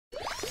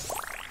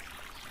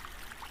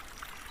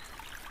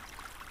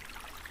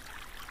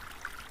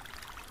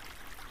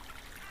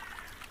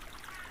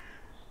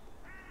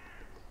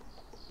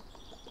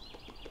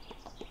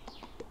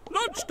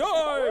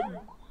Lunchtime!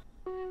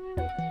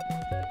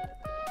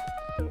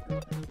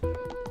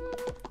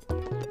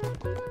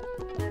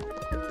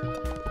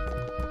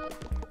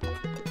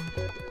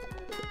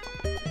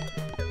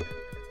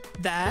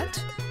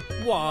 That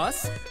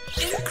was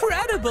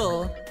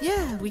incredible!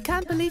 Yeah, we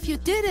can't believe you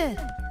did it.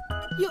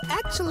 You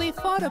actually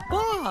fought a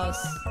boss.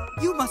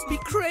 You must be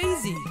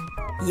crazy.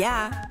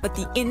 Yeah, but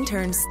the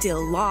intern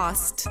still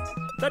lost.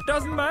 That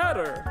doesn't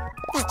matter.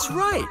 That's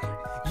right.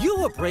 You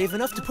were brave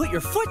enough to put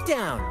your foot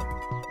down.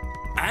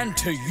 And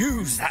to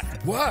use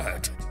that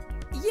word.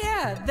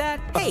 Yeah, that...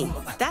 Hey,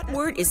 that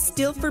word is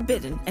still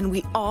forbidden, and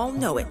we all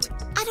know it.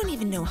 I don't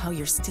even know how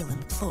you're still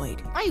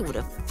employed. I would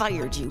have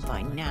fired you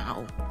by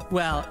now.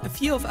 Well, a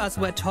few of us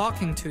were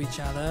talking to each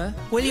other.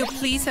 Will you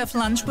please have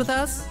lunch with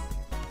us?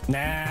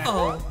 Nah.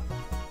 Oh,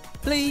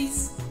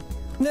 please?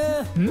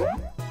 Nah.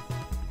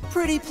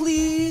 Pretty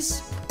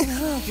please.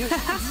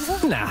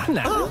 Nah.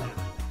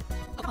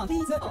 Come on,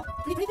 please. Oh,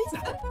 please. Please.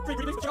 You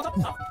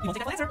won't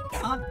take that for answer.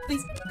 Come on,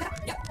 please.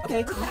 Yeah.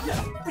 Okay.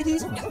 Pretty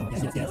please.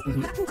 Yes.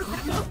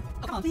 Oh,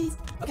 come on, please.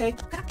 Okay.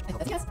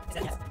 That's yes. Is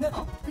that yes?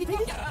 No. Please.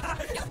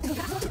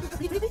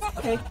 Please.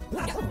 Okay.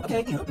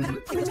 Okay.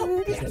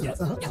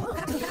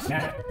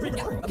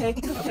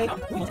 Okay.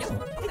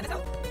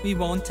 We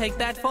won't take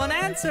that for an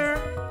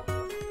answer.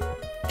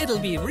 It'll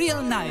be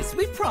real nice,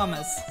 we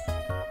promise.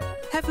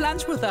 Have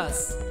lunch with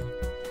us.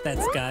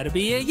 That's gotta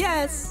be a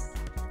yes.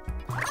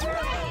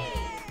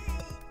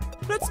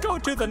 Let's go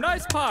to the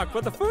nice park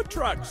with the food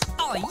trucks.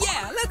 Oh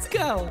yeah, let's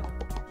go.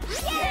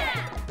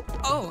 Yeah!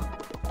 Oh,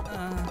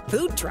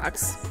 Food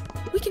trucks?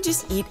 We can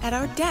just eat at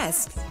our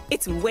desk.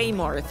 It's way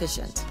more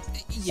efficient.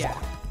 yeah,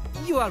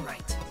 you are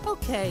right.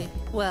 Okay,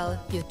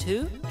 well, you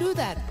two, do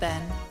that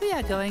then. We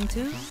are going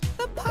to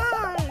the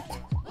park.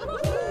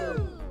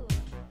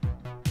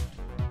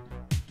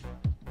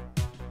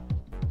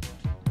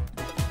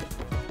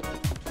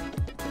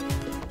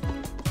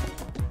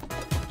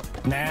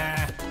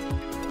 Nah.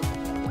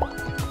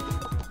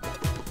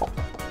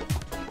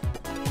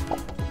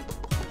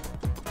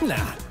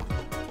 Nah.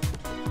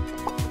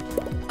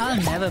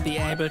 I'll never be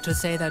able to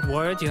say that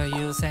word you're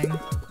using.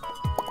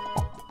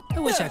 I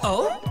wish I could.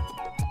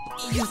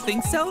 Oh? You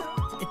think so?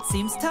 It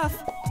seems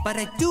tough, but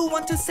I do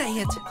want to say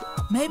it.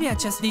 Maybe I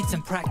just need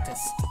some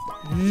practice.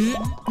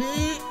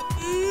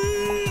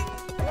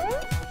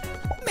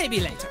 Maybe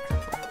later.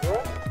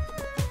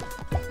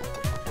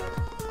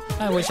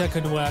 I wish I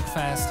could work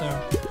faster.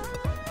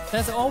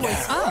 There's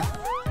always...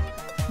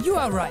 You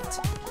are right.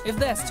 If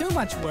there's too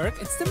much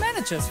work, it's the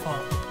manager's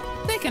fault.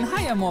 They can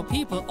hire more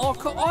people or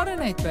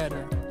coordinate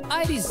better.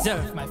 I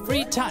deserve my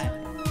free time.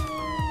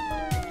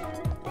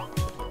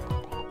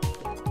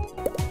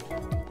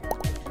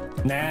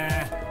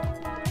 Nah.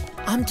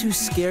 I'm too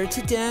scared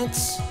to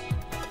dance.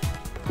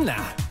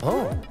 Nah.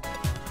 Oh.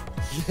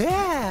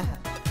 Yeah.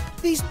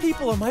 These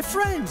people are my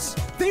friends.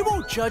 They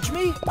won't judge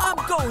me.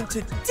 I'm going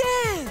to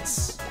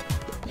dance.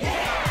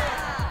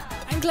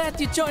 I'm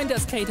glad you joined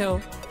us,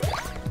 Kato.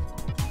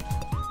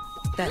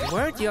 That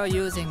word you're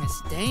using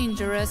is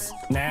dangerous.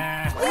 Nah.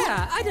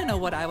 Yeah, I don't know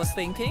what I was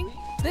thinking.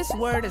 This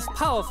word is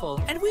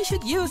powerful, and we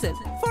should use it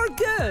for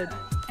good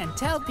and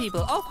tell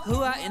people off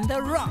who are in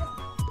the wrong.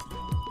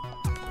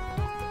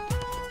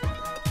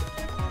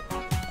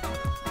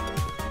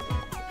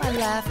 My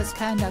laugh is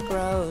kinda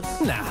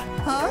gross. Nah.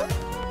 Huh?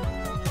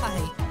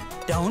 I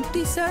don't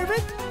deserve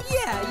it?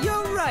 Yeah,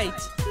 you're right.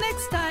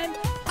 Next time,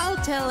 I'll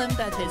tell him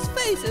that his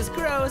face is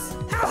gross.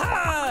 Ha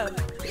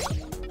ha!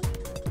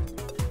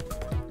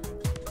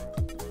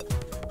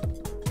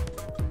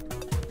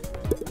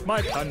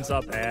 My puns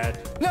are bad.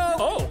 No.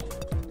 Oh,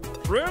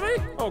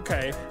 really?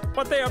 Okay,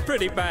 but they are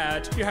pretty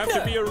bad. You have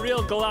to be a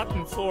real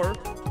glutton for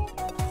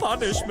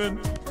punishment.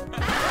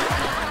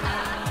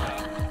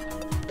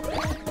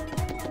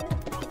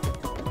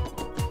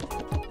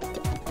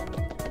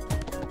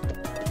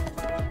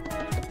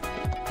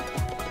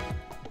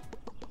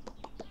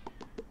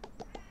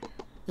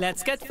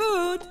 Let's get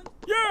food.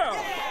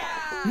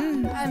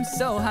 Yeah! I'm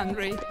so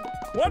hungry.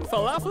 One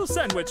falafel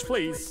sandwich,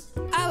 please.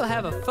 I'll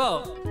have a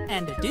pho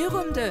and a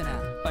Dürüm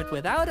Döner, but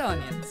without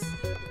onions.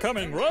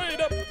 Coming right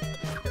up.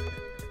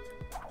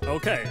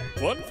 Okay,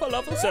 one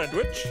falafel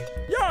sandwich.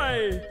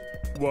 Yay!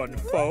 One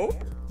pho.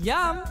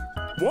 Yum!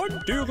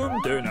 One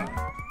Dürüm Döner.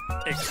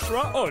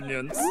 Extra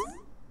onions.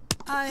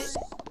 I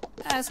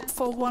asked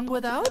for one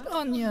without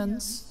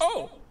onions.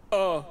 Oh,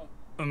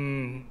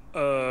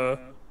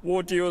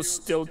 would you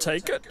still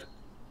take it?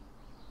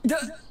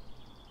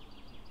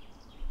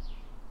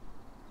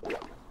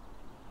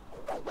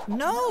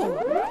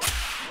 No!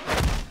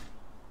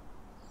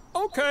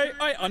 Okay,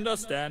 I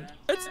understand.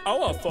 It's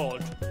our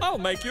fault. I'll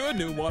make you a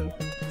new one.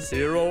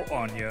 0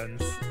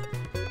 onions.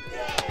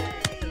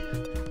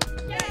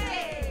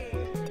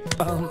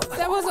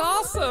 That was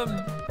awesome!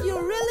 You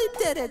really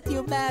did it,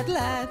 you mad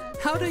lad.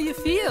 How do you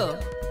feel?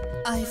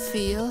 I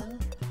feel...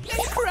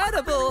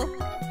 Incredible!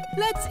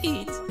 Let's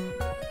eat.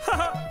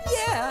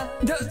 Yeah!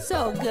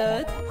 so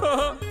good.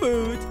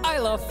 Food. I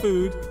love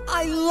food.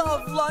 I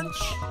love lunch.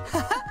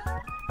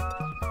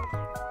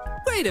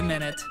 Wait a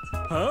minute.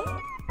 Huh?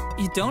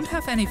 You don't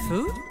have any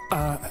food?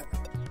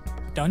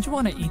 Don't you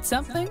want to eat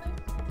something?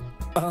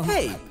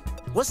 Hey,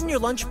 wasn't your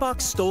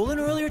lunchbox stolen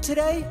earlier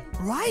today?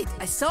 Right,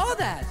 I saw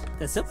that.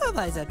 The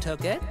supervisor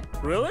took it.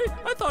 Really?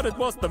 I thought it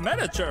was the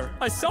manager.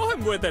 I saw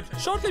him with it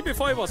shortly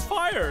before he was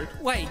fired.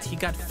 Wait, he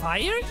got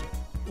fired?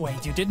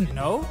 Wait, you didn't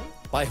know?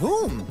 By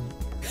whom?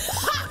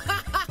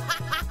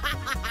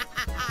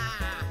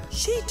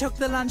 She took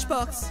the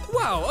lunchbox.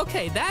 Wow,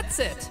 okay, that's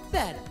it.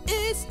 That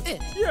is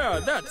it. Yeah,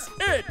 that's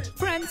it.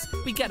 Friends,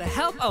 we gotta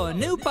help our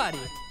new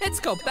buddy. Let's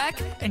go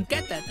back and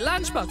get that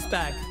lunchbox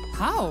back.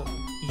 How?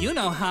 You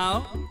know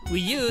how. We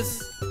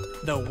use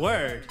the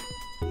word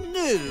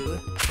new.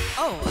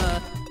 Oh,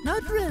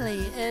 not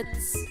really.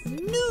 It's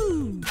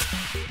new.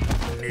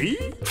 Me?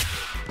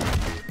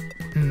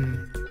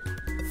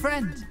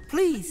 Friend,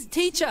 please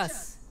teach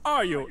us.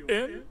 Are you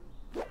in?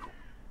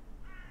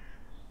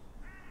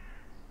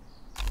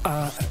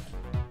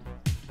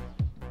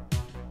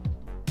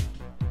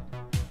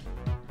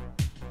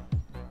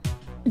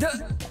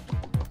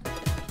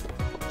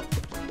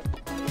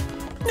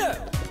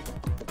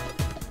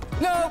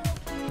 No!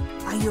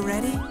 Are you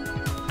ready?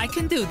 I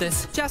can do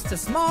this. Just a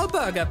small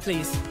burger,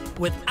 please.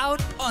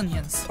 Without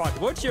onions. But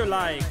would you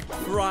like?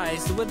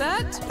 Fries with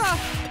that?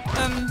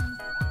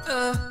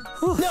 No!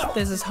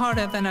 This is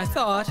harder than I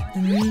thought.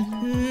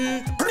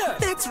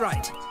 That's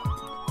right.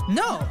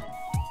 No,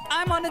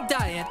 I'm on a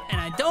diet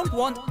and I don't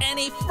want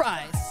any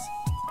fries.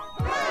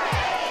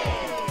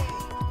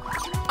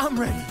 I'm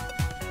ready.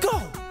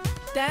 Go!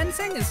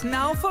 Dancing is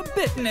now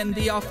forbidden in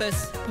the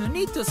office. You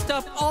need to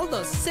stop all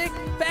those sick,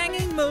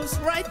 banging moves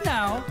right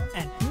now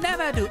and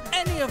never do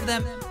any of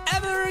them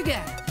ever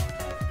again.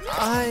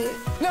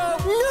 No!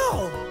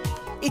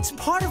 It's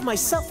part of my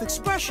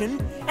self-expression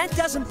and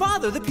doesn't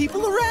bother the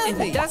people around If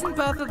me. it doesn't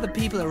bother the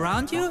people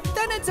around you,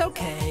 then it's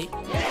okay.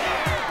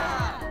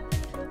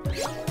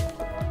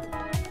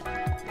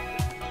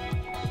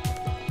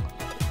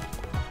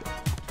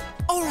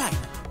 All right,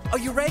 are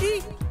you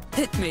ready?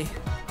 Hit me.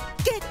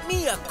 Get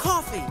me a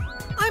coffee.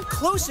 I'm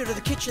closer to the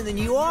kitchen than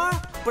you are,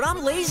 but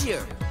I'm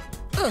lazier.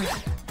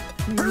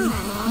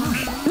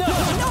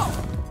 No!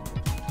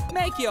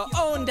 Make your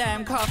own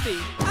damn coffee.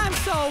 I'm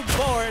so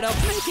bored of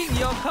making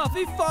your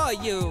coffee for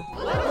you.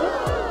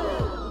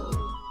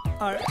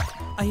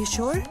 Are you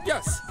sure?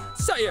 Yes,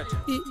 say it.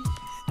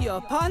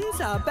 Your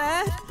puns are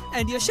bad,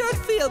 and you should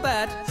feel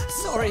bad.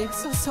 Sorry,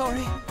 so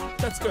sorry.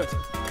 That's good.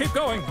 Keep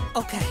going.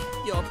 Okay,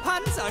 your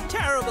puns are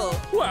terrible.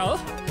 Well,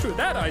 to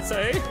that I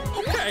say,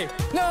 okay.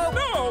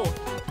 No!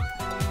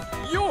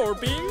 You're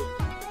being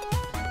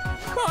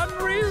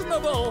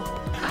unreasonable.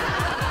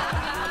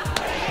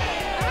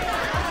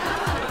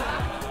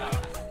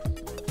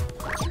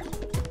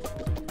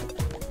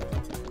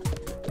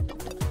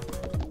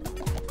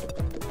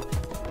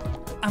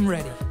 I'm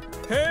ready.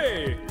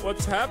 Hey,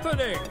 what's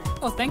happening?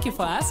 Oh, thank you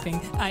for asking.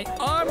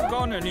 I'm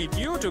gonna need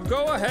you to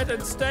go ahead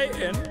and stay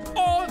in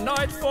all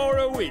night for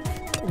a week.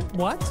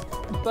 What?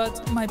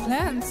 But my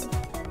plans...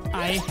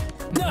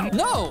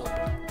 No!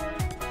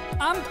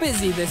 I'm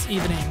busy this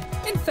evening.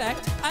 In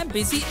fact, I'm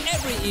busy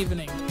every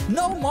evening.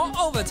 No more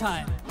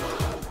overtime.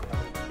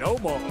 No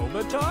more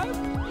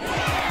overtime?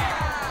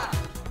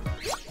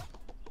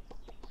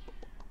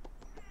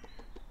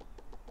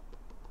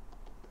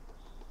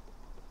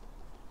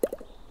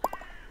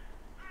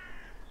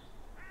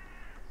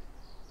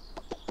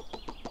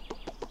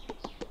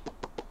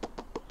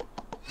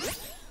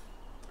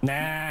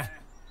 Nah.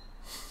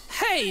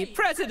 Hey,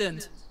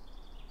 President!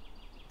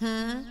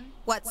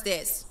 What's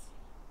this?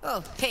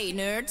 Oh, hey,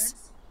 nerds.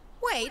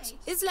 Wait,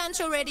 is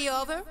lunch already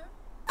over?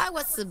 I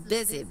was so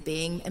busy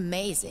being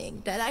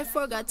amazing that I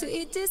forgot to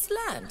eat this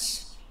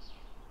lunch.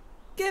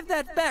 Give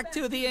that back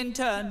to the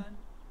intern.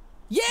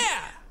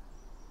 Yeah!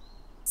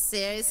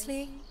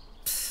 Seriously?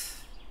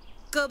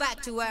 Go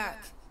back to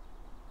work.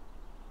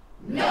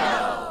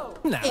 Nah.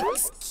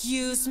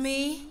 Excuse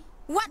me?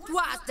 What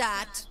was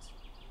that?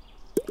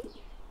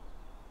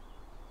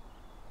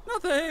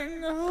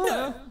 Nothing.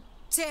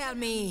 Tell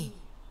me.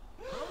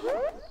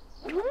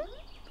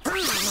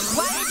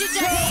 What did you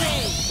just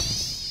say?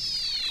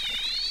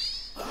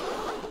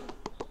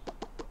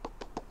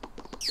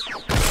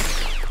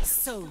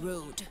 So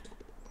rude.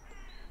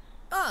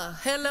 Oh,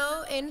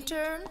 hello,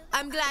 intern.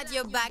 I'm glad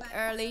you're back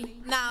early.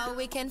 Now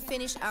we can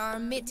finish our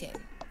meeting.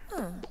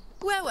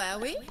 Where were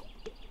we?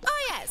 Oh,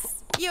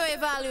 yes, your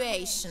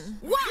evaluation.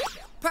 What?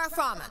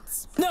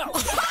 Performance. No.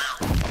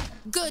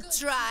 Good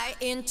try,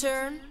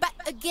 intern. But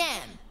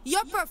again,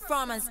 your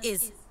performance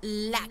is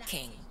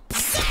lacking.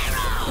 0!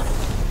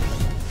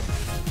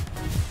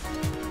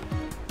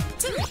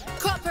 2.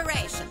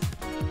 Cooperation.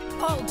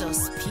 All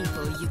those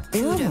people you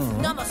could have.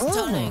 Namaste,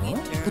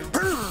 intern.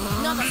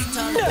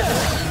 Namaste.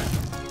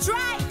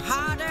 Try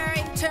harder,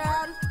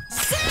 intern.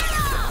 0!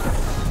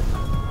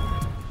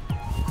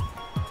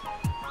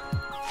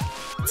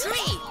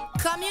 3.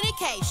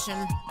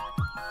 Communication.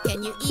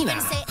 Can you even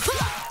say...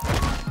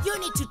 You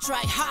need to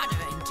try harder,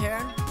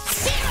 intern.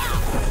 0!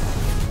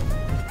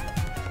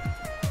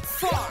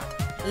 4.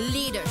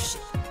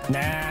 Leadership.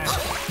 Nah.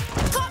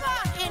 Come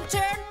on,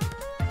 intern!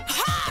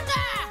 Harder!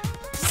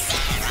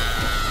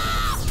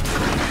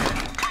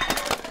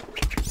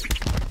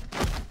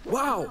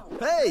 Wow!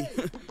 Hey!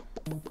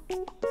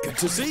 Good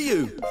to see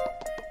you.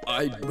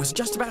 I was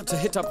just about to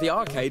hit up the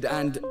arcade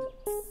and...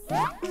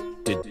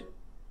 Did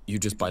you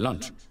just buy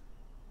lunch?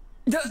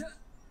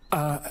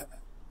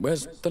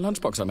 Where's the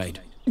lunchbox I made?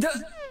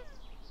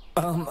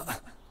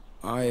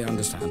 I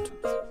understand.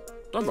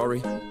 Don't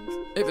worry.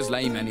 It was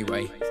lame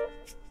anyway.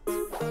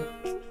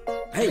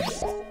 Hey,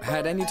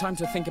 had any time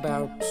to think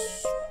about...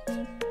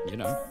 you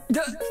know...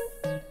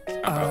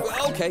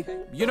 okay,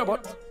 you know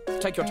what?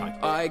 Take your time.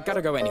 I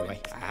gotta go anyway.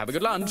 Have a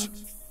good lunch.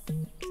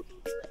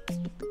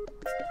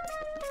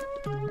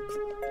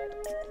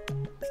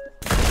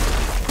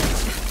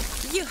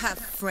 You have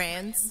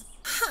friends?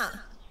 Huh.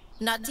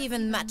 Not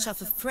even much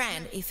of a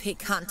friend if he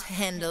can't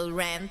handle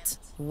rent.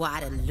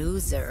 What a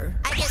loser.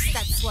 I guess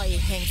that's why he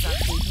hangs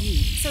out with you.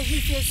 So he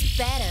feels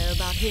better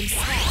about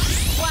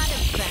himself. What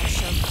a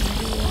bunch of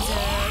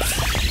losers.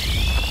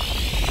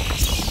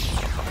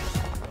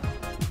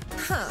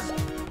 Huh.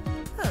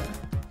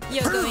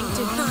 You're going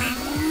to...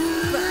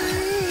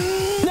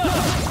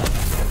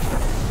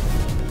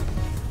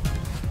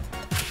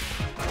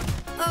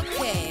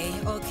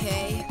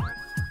 Okay.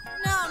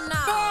 No.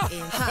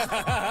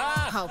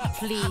 Oh,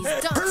 please,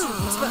 don't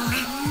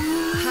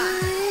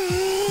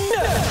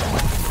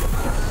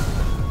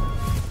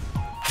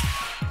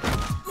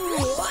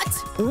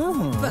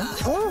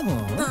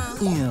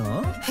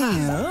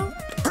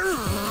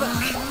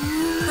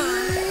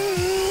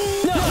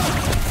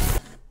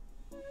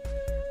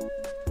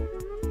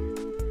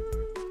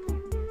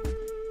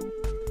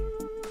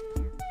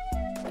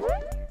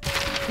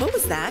What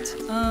was that?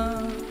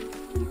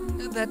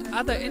 That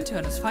other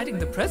intern is fighting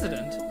the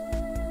president.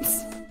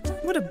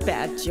 What a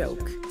bad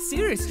joke.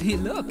 Seriously,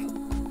 look.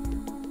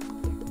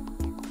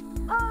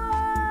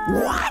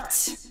 What?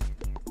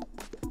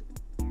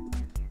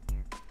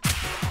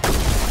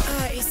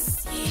 I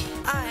see.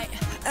 I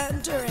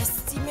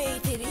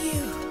underestimated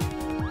you.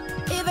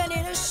 Even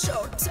in a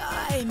short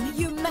time,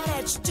 you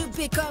managed to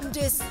become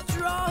this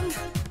strong.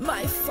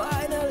 My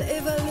final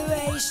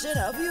evaluation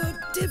of your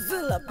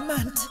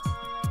development.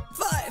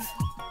 5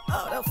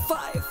 out of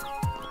 5.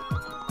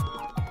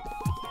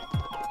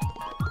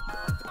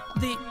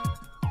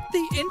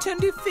 The intern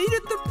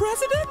defeated the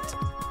president?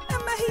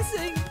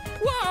 Amazing!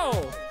 Wow!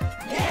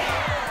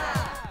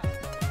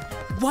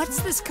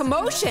 What's this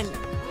commotion?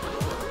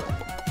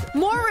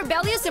 More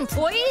rebellious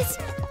employees?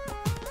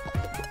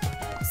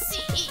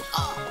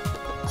 CEO,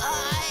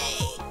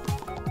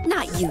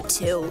 Not you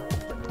two.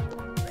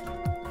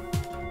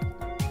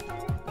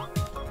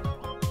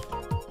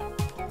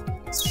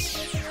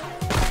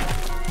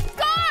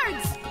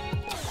 Guards!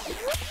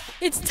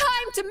 It's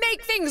time to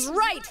make things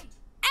right!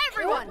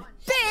 Everyone,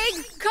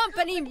 big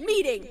company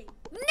meeting,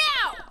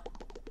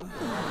 now!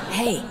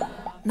 Hey,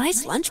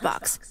 nice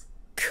lunchbox.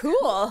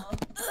 Cool.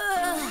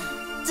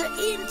 the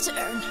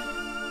intern.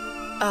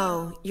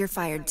 Oh, you're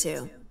fired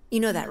too. You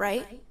know that,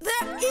 right?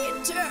 The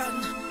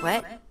intern.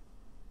 What?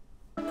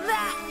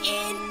 The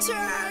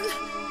intern.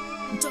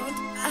 Don't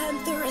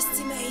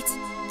underestimate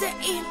the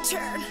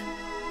intern.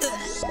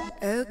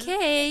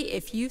 Okay,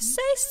 if you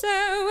say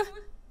so.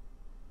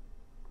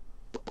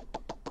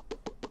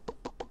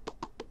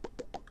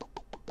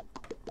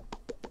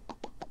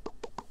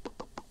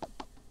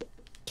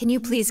 Can you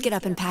please get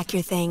up and pack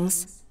your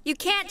things? You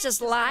can't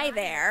just lie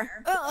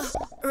there. Oh,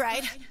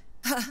 right.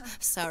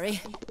 Sorry.